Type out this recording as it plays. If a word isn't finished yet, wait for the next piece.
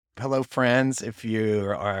Hello, friends. If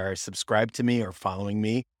you are subscribed to me or following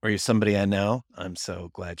me, or you're somebody I know, I'm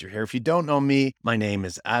so glad you're here. If you don't know me, my name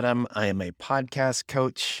is Adam. I am a podcast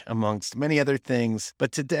coach, amongst many other things.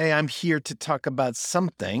 But today I'm here to talk about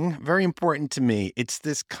something very important to me. It's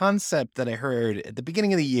this concept that I heard at the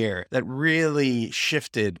beginning of the year that really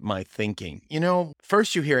shifted my thinking.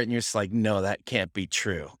 First you hear it and you're just like, no, that can't be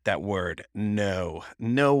true. That word, no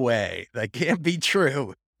way. That can't be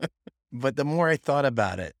true. But the more I thought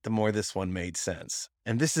about it, the more this one made sense.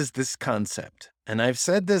 And this is this concept. And I've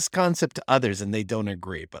said this concept to others and they don't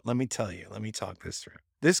agree. But let me tell you, let me talk this through.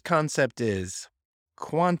 This concept is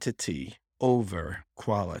quantity over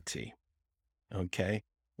quality. Okay.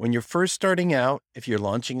 When you're first starting out, if you're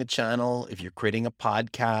launching a channel, if you're creating a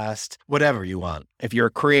podcast, whatever you want, if you're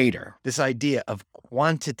a creator, this idea of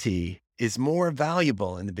quantity is more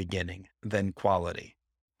valuable in the beginning than quality.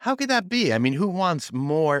 How could that be? I mean, who wants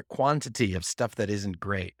more quantity of stuff that isn't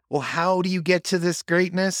great? Well, how do you get to this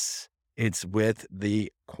greatness? It's with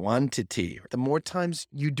the quantity. The more times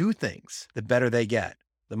you do things, the better they get.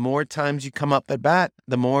 The more times you come up at bat,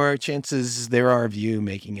 the more chances there are of you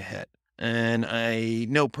making a hit. And I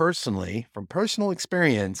know personally, from personal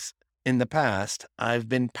experience in the past, I've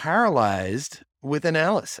been paralyzed with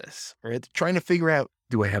analysis, right? Trying to figure out,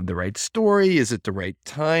 do I have the right story? Is it the right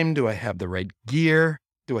time? Do I have the right gear?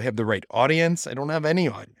 Do I have the right audience? I don't have any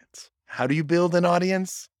audience. How do you build an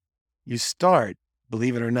audience? You start,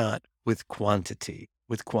 believe it or not, with quantity.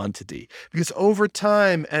 Because over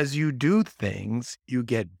time, as you do things, you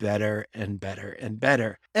get better and better and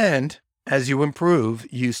better. And as you improve,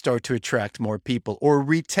 you start to attract more people or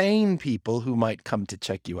retain people who might come to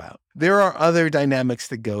check you out. There are other dynamics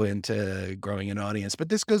that go into growing an audience, but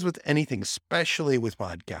this goes with anything, especially with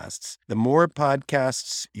podcasts. The more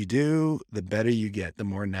podcasts you do, the better you get, the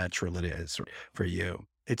more natural it is for you.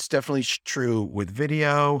 It's definitely true with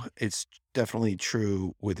video. It's definitely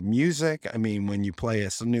true with music. I mean, when you play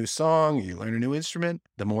a new song, you learn a new instrument,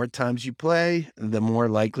 the more times you play, the more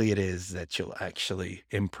likely it is that you'll actually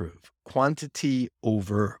improve. Quantity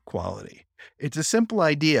over quality. It's a simple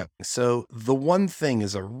idea. So The One Thing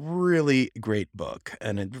is a really great book.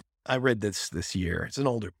 And I read this year. It's an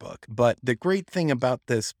older book. But the great thing about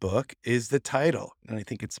this book is the title. And I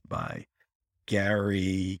think it's by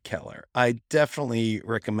Gary Keller. I definitely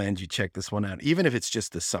recommend you check this one out, even if it's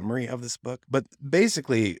just the summary of this book. But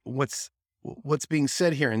basically, what's being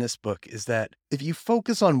said here in this book is that if you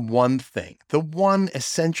focus on one thing, the one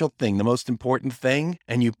essential thing, the most important thing,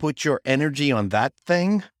 and you put your energy on that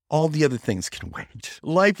thing, all the other things can wait.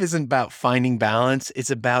 Life isn't about finding balance.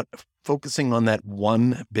 It's about focusing on that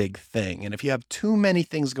one big thing. And if you have too many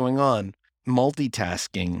things going on,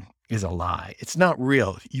 multitasking is a lie. It's not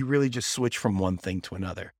real. You really just switch from one thing to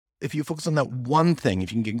another. If you focus on that one thing,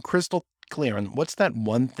 if you can get crystal clear on what's that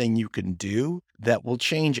one thing you can do that will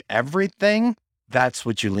change everything, that's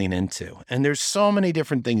what you lean into. And there's so many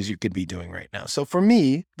different things you could be doing right now. So for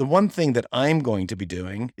me, the one thing that I'm going to be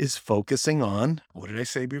doing is focusing on, what did I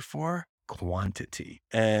say before? Quantity.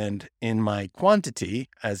 And in my quantity,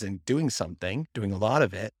 as in doing something, doing a lot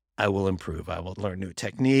of it, I will improve. I will learn new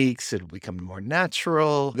techniques. It'll become more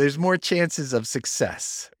natural. There's more chances of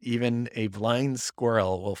success. Even a blind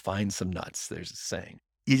squirrel will find some nuts. There's a saying.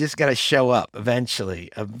 You just got to show up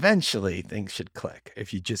eventually. Eventually, things should click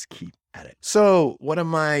if you just keep at it. So what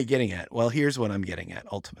am I getting at? Well, here's what I'm getting at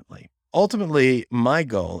ultimately. Ultimately, my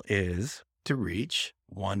goal is to reach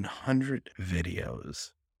 100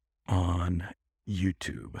 videos on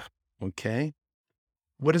YouTube. Okay.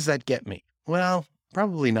 What does that get me? Well,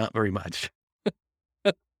 probably not very much.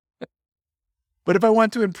 But if I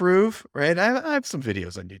want to improve, right, I have some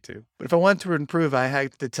videos on YouTube. But if I want to improve, I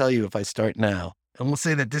have to tell you if I start now, and we'll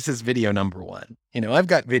say that this is video number one. I've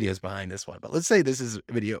got videos behind this one, but let's say this is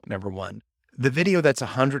video number one. The video that's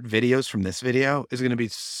 100 videos from this video is going to be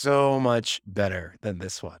so much better than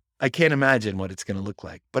this one. I can't imagine what it's going to look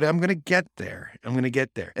like, but I'm going to get there.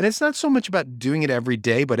 And it's not so much about doing it every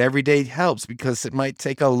day, but every day helps because it might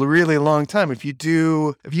take a really long time. If you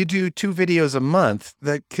do 2 videos a month,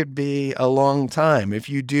 that could be a long time. If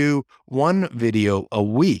you do 1 video a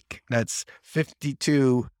week, that's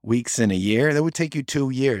 52 weeks in a year. That would take you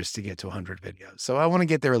 2 years to get to 100 videos. So I want to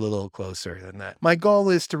get there a little closer than that. My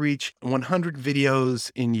goal is to reach 100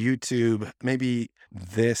 videos in YouTube, maybe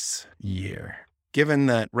this year. Given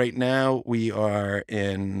that right now we are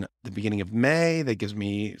in the beginning of May, that gives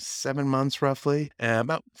me 7 months roughly,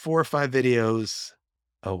 about 4 or 5 videos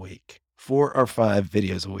a week. 4 or 5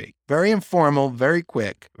 videos a week. Very informal, very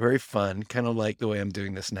quick, very fun, kind of like the way I'm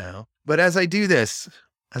doing this now. But as I do this,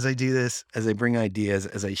 as I bring ideas,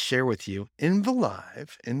 as I share with you in the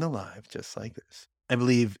live, just like this, I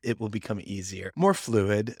believe it will become easier, more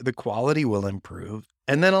fluid, the quality will improve,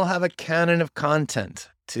 and then I'll have a canon of content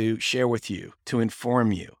to share with you, to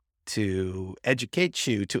inform you, to educate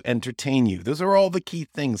you, to entertain you. Those are all the key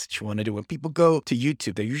things that you want to do. When people go to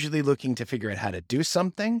YouTube, they're usually looking to figure out how to do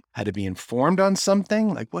something, how to be informed on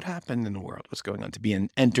something, like what happened in the world, what's going on, to be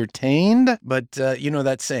entertained. But you know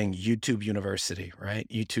that saying, YouTube University, right?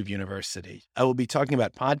 YouTube University. I will be talking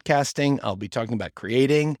about podcasting. I'll be talking about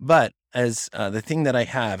creating, but as the thing that I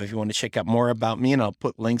have, if you want to check out more about me, and I'll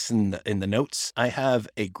put links in the notes, I have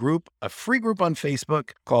a group, a free group on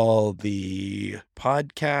Facebook called the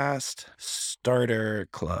Podcast Starter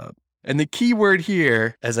Club. And the key word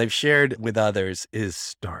here, as I've shared with others, is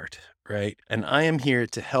start, right? And I am here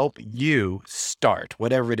to help you start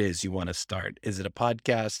whatever it is you want to start. Is it a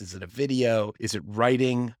podcast? Is it a video? Is it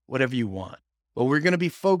writing? Whatever you want. Well, we're going to be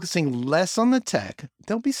focusing less on the tech.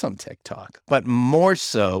 There'll be some tech talk, but more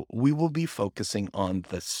so, we will be focusing on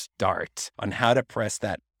the start, on how to press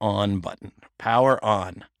that on button, power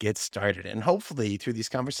on, get started. And hopefully through these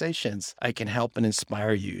conversations, I can help and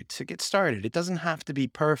inspire you to get started. It doesn't have to be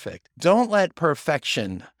perfect. Don't let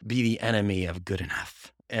perfection be the enemy of good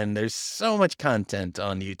enough. And there's so much content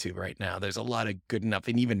on YouTube right now. There's a lot of good enough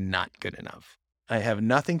and even not good enough. I have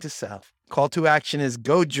nothing to sell. Call to action is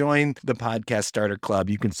go join the Podcast Starter Club.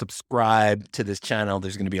 You can subscribe to this channel.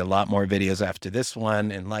 There's going to be a lot more videos after this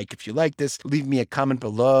one. And if you like this, leave me a comment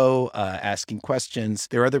below asking questions.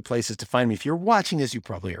 There are other places to find me. If you're watching this, you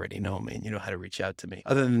probably already know me and you know how to reach out to me.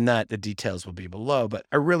 Other than that, the details will be below. But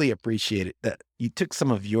I really appreciate it that you took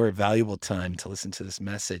some of your valuable time to listen to this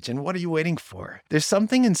message. And what are you waiting for? There's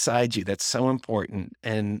something inside you that's so important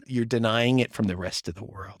and you're denying it from the rest of the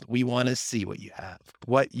world. We want to see what you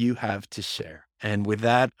have to share. And with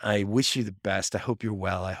that, I wish you the best. I hope you're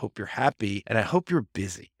well. I hope you're happy. And I hope you're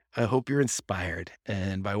busy. I hope you're inspired.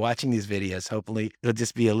 And by watching these videos, hopefully it'll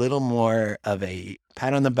just be a little more of a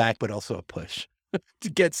pat on the back, but also a push to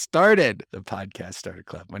get started. The Podcast Starter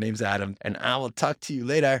Club. My name's Adam, and I will talk to you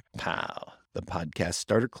later. Pow. The Podcast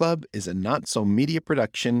Starter Club is a not-so-media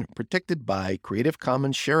production protected by Creative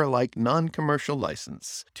Commons Share-alike non-commercial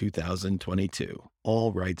license 2022.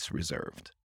 All rights reserved.